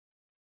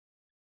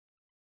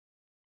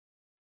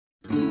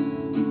With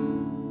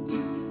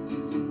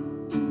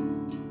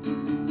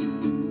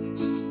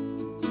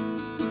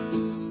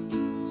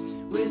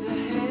a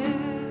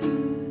head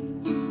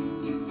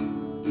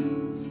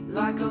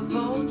like a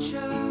vulture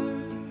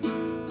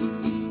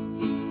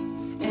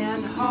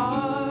and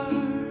heart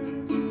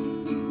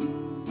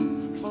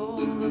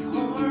full of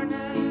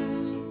hornets,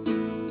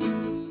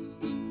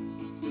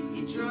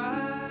 he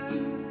drives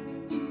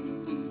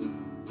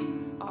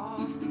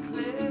off the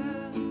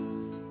cliff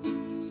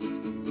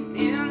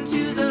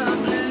into the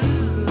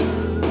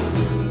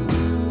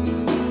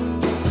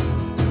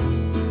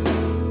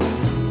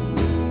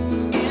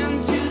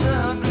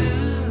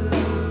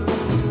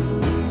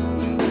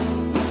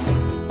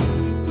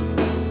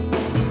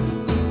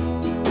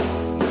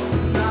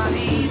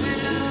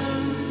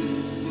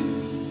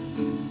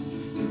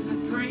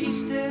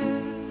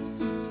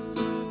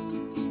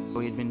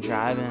we'd been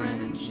driving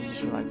and we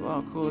just were like,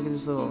 "Well, cool! Look at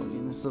this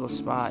little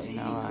spot." You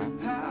know,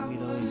 we'd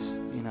always,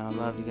 you know,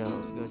 love to go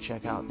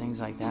check out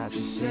things like that,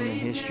 just seeing the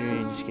history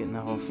and just getting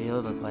the whole feel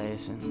of the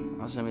place. And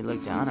all of a sudden we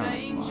looked down and we're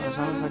like, "Wow, there's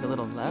almost like a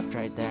little left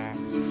right there."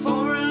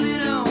 For a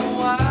little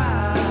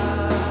while.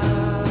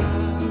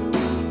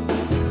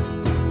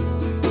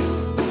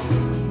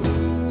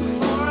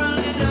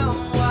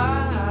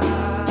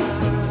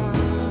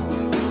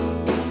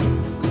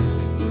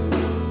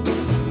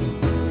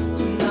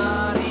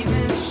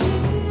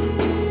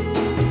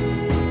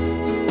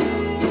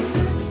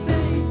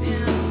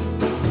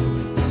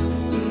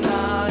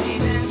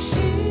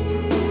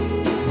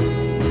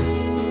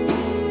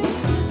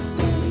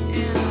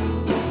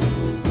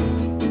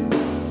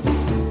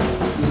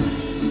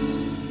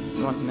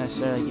 Don't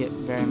necessarily get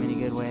very many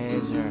good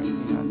waves, or,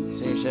 you know,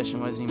 say your session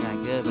wasn't even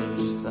that good, but it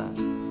was just the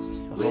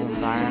whole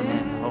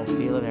environment and the whole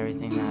feel of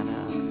everything that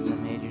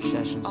made your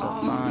session so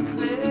fun.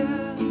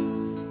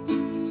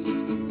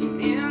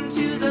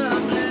 Into the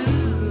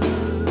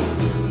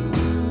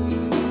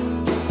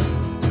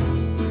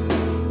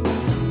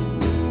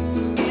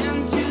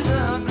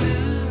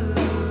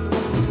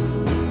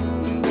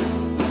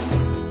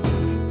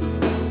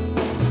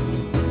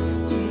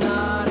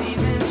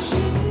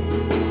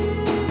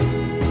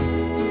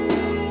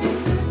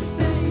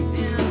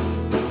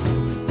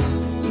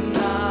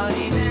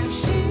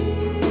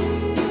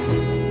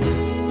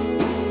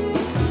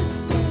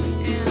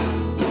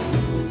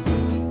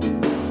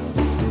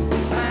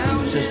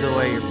just the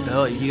way you're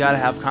built. You gotta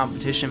have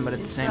competition, but at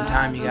the same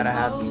time you gotta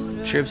have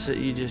trips that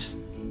you just,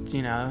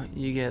 you know,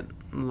 you get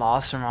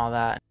lost from all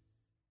that.